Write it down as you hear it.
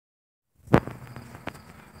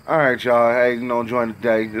All right, y'all. Hey, join the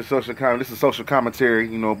day. This is social commentary.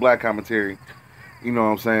 Black commentary. You know what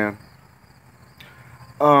I'm saying?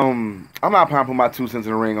 I'm not trying to put my 2 cents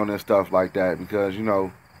in the ring on this stuff like that because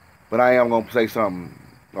but I am gonna say something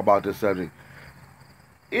about this subject.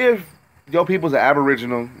 If your people's an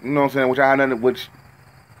Aboriginal, you know what I'm saying, which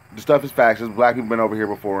the stuff is facts. Black people been over here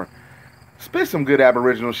before. Spit some good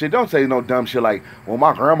Aboriginal shit. Don't say no dumb shit like, "Well,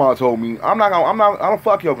 my grandma told me." I don't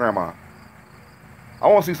fuck your grandma. I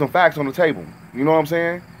want to see some facts on the table. You know what I'm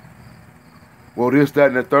saying? Well, this, that,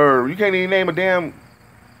 and the third. You can't even name a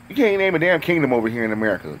damn kingdom over here in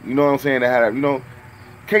America. You know what I'm saying? That had,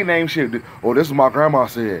 can't name shit. Oh, this is my grandma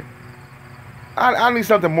said. I need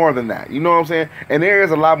something more than that. You know what I'm saying? And there is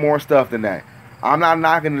a lot more stuff than that. I'm not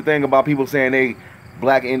knocking the thing about people saying they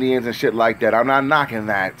black Indians and shit like that. I'm not knocking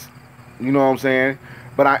that. You know what I'm saying?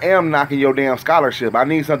 But I am knocking your damn scholarship. I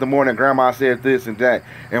need something more than grandma said this and that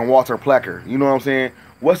and Walter Plecker. You know what I'm saying?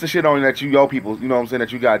 What's the shit on that your people, you know what I'm saying,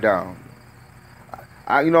 that you got down?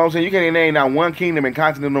 You know what I'm saying? You can't even name not one kingdom in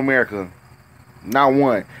continental America. Not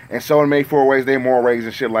one. And so it made 4 ways, they more ways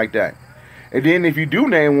and shit like that. And then if you do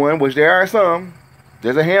name one, which there are some,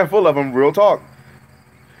 there's a handful of them, real talk.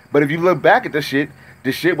 But if you look back at this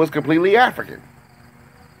shit was completely African.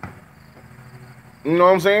 You know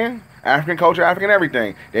what I'm saying? African culture, African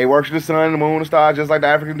everything. They worship the sun, the moon, the stars, just like the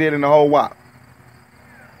Africans did in the whole WAP.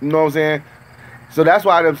 You know what I'm saying? So that's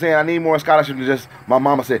why I'm saying I need more scholarship than just my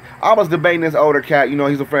mama said. I was debating this older cat,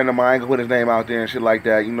 he's a friend of mine, I ain't gonna put his name out there and shit like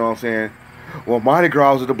that, you know what I'm saying? Well, Mardi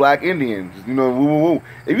Gras is the black Indians, woo woo woo.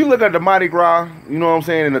 If you look at the Mardi Gras, you know what I'm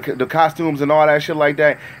saying, and the costumes and all that shit like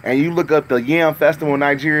that, and you look up the Yam Festival in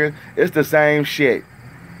Nigeria, it's the same shit.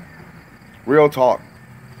 Real talk.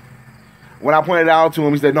 When I pointed it out to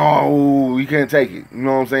him, he said, no, you can't take it. You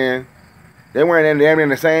know what I'm saying? They wearing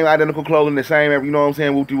the same identical clothing, the same, you know what I'm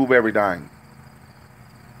saying, whoop-de-whoop everything.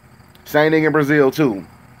 Same thing in Brazil, too.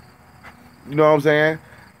 You know what I'm saying?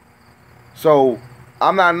 So,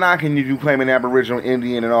 I'm not knocking you claiming Aboriginal,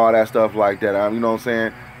 Indian, and all that stuff like that. You know what I'm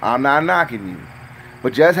saying? I'm not knocking you.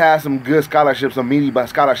 But just have some good scholarship, some meaty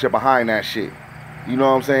scholarship behind that shit. You know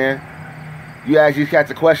what I'm saying? You ask these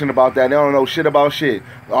cats a question about that, they don't know shit about shit.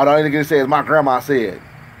 All the only thing they say is my grandma said.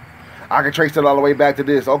 I can trace it all the way back to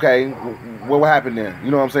this. Okay, what happened then?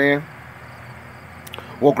 You know what I'm saying?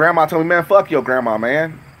 Well, grandma told me, man, fuck your grandma,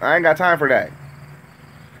 man. I ain't got time for that.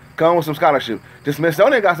 Come with some scholarship. The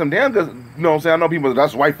Smithsonian got some damn good, you know what I'm saying? I know people,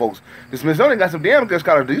 that's white folks. The Smithsonian got some damn good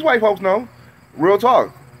scholarship. These white folks know. Real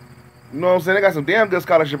talk. You know what I'm saying? They got some damn good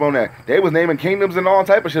scholarship on that. They was naming kingdoms and all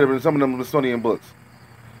type of shit in some of them Smithsonian books.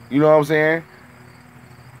 You know what I'm saying?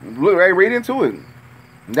 Look, they read into it.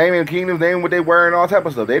 Naming kingdoms, naming what they were and all type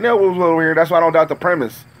of stuff. They know what was over here. That's why I don't doubt the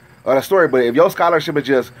premise of the story. But if your scholarship is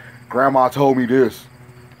just, grandma told me this,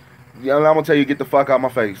 I'm going to tell you, get the fuck out my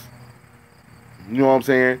face. You know what I'm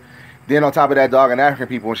saying? Then on top of that, dog, and African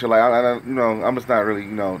people and shit, like, I'm just not really,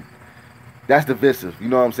 that's divisive. You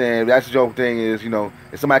know what I'm saying? That's the joke thing is,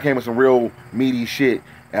 if somebody came with some real meaty shit,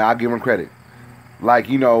 and I'll give them credit. Like,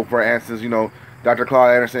 for instance, Dr.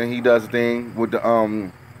 Claude Anderson, he does a thing with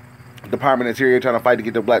the Department of Interior trying to fight to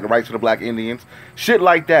get the rights for the black Indians. Shit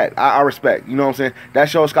like that, I respect. You know what I'm saying? That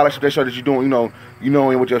shows scholarship, that shows that you're doing, you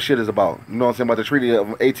know what your shit is about. You know what I'm saying? About the Treaty of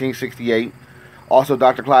 1868. Also,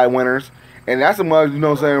 Dr. Clyde Winters. And that's a mug, you know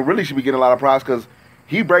what I'm saying, really should be getting a lot of props because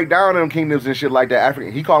he break down them kingdoms and shit like that.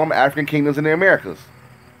 He called them African kingdoms in the Americas.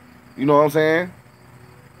 You know what I'm saying?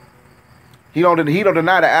 He don't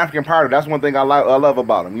deny the African part of it. That's one thing I love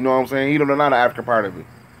about him. You know what I'm saying? He don't deny the African part of it.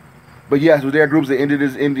 But yes, was there groups of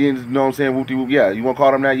Indians, you know what I'm saying, whoop-de-whoop, yeah. You want to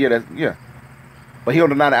call them that? Yeah, yeah. But he don't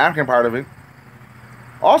deny the African part of it.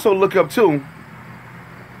 Also look up, too,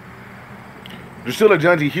 Drusilla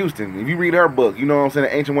Junji Houston. If you read her book, you know what I'm saying,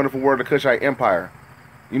 The Ancient Wonderful World of the Kushite Empire.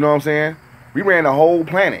 You know what I'm saying? We ran the whole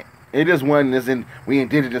planet. It just wasn't this in, we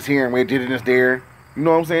indigenous here and we indigenous there. You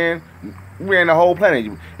know what I'm saying? We ran the whole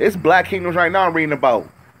planet. It's black kingdoms right now I'm reading about.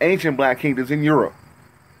 Ancient black kingdoms in Europe.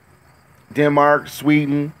 Denmark,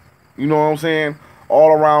 Sweden, you know what I'm saying? All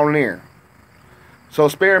around there. So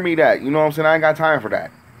spare me that. You know what I'm saying? I ain't got time for that.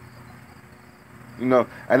 And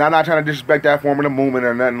I'm not trying to disrespect that form of the movement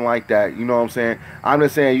or nothing like that. You know what I'm saying? I'm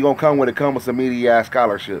just saying you're going to come with some meaty ass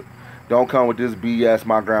scholarship. Don't come with this BS,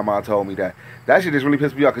 my grandma told me that. That shit just really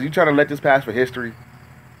pissed me off because you trying to let this pass for history.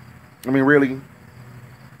 I mean, really?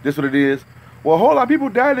 This what it is? Well, a whole lot of people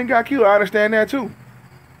died and got killed. I understand that too.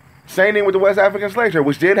 Same thing with the West African slave trade,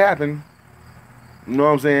 which did happen. You know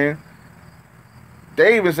what I'm saying?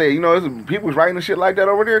 They even say, people was writing the shit like that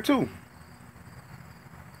over there too.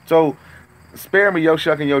 So, spare me your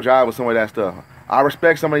shucking your job with some of that stuff. I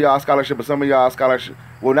respect some of y'all scholarship, but some of y'all scholarship,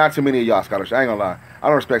 Well, not too many of y'all scholarships. I ain't gonna lie. I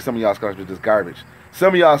don't respect some of y'all scholarships. Just garbage.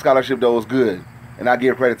 Some of y'all scholarship though is good, and I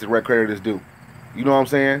give credit to where credit is due. You know what I'm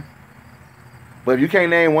saying? But if you can't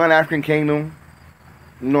name one African kingdom,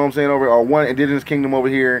 you know what I'm saying, over, or one indigenous kingdom over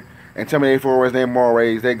here, and tell me they followers, their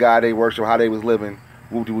mores, their God, they worship, how they was living.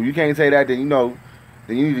 If you can't say that, then you know,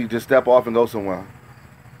 then you need to just step off and go somewhere.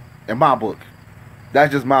 In my book,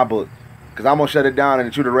 that's just my book, because I'm gonna shut it down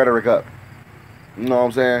and chew the rhetoric up. You know what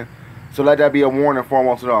I'm saying? So let that be a warning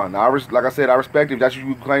foremost and all. Now, like I said, I respect if that's what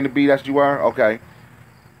you claim to be, that's what you are. Okay.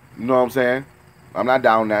 You know what I'm saying? I'm not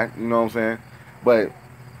down that. You know what I'm saying? But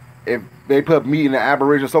if they put me in the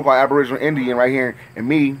Aboriginal, so-called Aboriginal Indian right here, and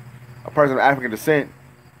me, a person of African descent,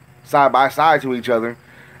 side by side to each other,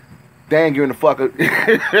 they ain't giving a fuck.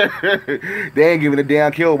 They ain't giving a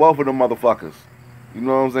damn kill both of them motherfuckers. You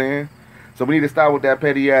know what I'm saying? So we need to stop with that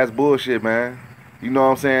petty ass bullshit, man. You know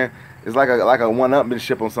what I'm saying? It's like a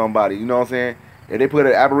one-upmanship on somebody. You know what I'm saying? If they put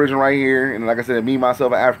an Aboriginal right here, and like I said, me,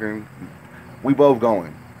 myself, an African, we both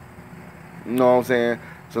going. You know what I'm saying?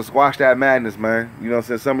 So squash that madness, man. You know what I'm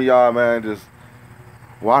saying? Some of y'all, man, just,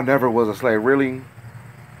 well, I never was a slave. Really?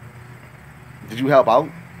 Did you help out?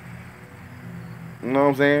 You know what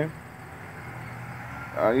I'm saying?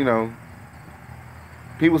 You know,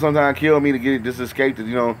 people sometimes kill me to get just escape to,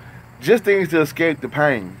 you know, just things to escape the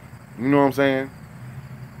pain. You know what I'm saying?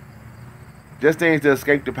 Just things to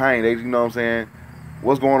escape the pain. They, you know what I'm saying?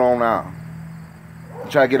 What's going on now?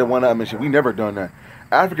 Try to get a one-up and shit. We never done that.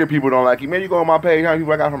 African people don't like you. Man, you go on my page, how many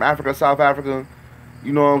people I got from Africa, South Africa,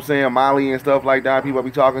 you know what I'm saying, Mali and stuff like that, people I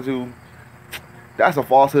be talking to. That's a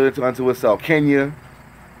falsehood unto itself. Kenya,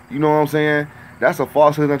 you know what I'm saying? That's a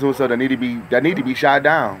falsehood unto itself that need to be shot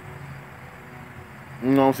down. You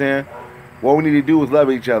know what I'm saying? What we need to do is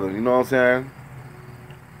love each other. You know what I'm saying?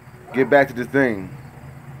 Get back to this thing.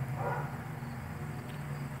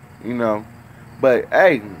 You know. But,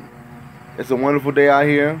 hey, it's a wonderful day out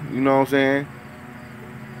here. You know what I'm saying?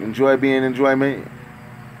 Enjoy being enjoyment.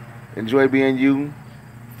 Enjoy being you.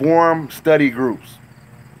 Form study groups.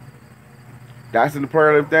 That's an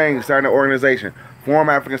imperative thing. Starting an organization. Form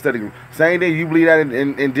African study groups. Same thing. You believe that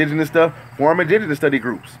in indigenous stuff. Form indigenous study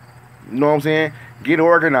groups. You know what I'm saying? Get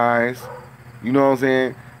organized. You know what I'm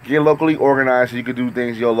saying? Get locally organized so you can do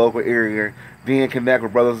things in your local area. Then connect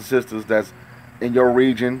with brothers and sisters that's in your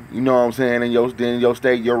region. You know what I'm saying? In your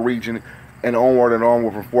state, your region, and onward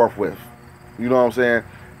and forthwith. You know what I'm saying?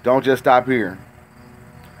 Don't just stop here.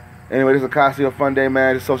 Anyway, this is Iskosi a fun day,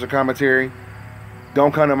 man. This social commentary.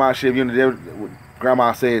 Don't come to my shit. You know,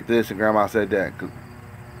 grandma said this and grandma said that.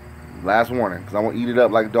 Last warning, because I'm going to eat it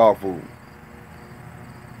up like dog food.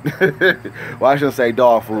 Well, I shouldn't say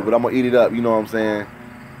dog food, but I'm going to eat it up. You know what I'm saying?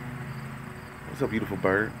 What's up, beautiful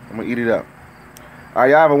bird? I'm going to eat it up. All right,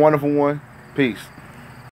 y'all have a wonderful one. Peace.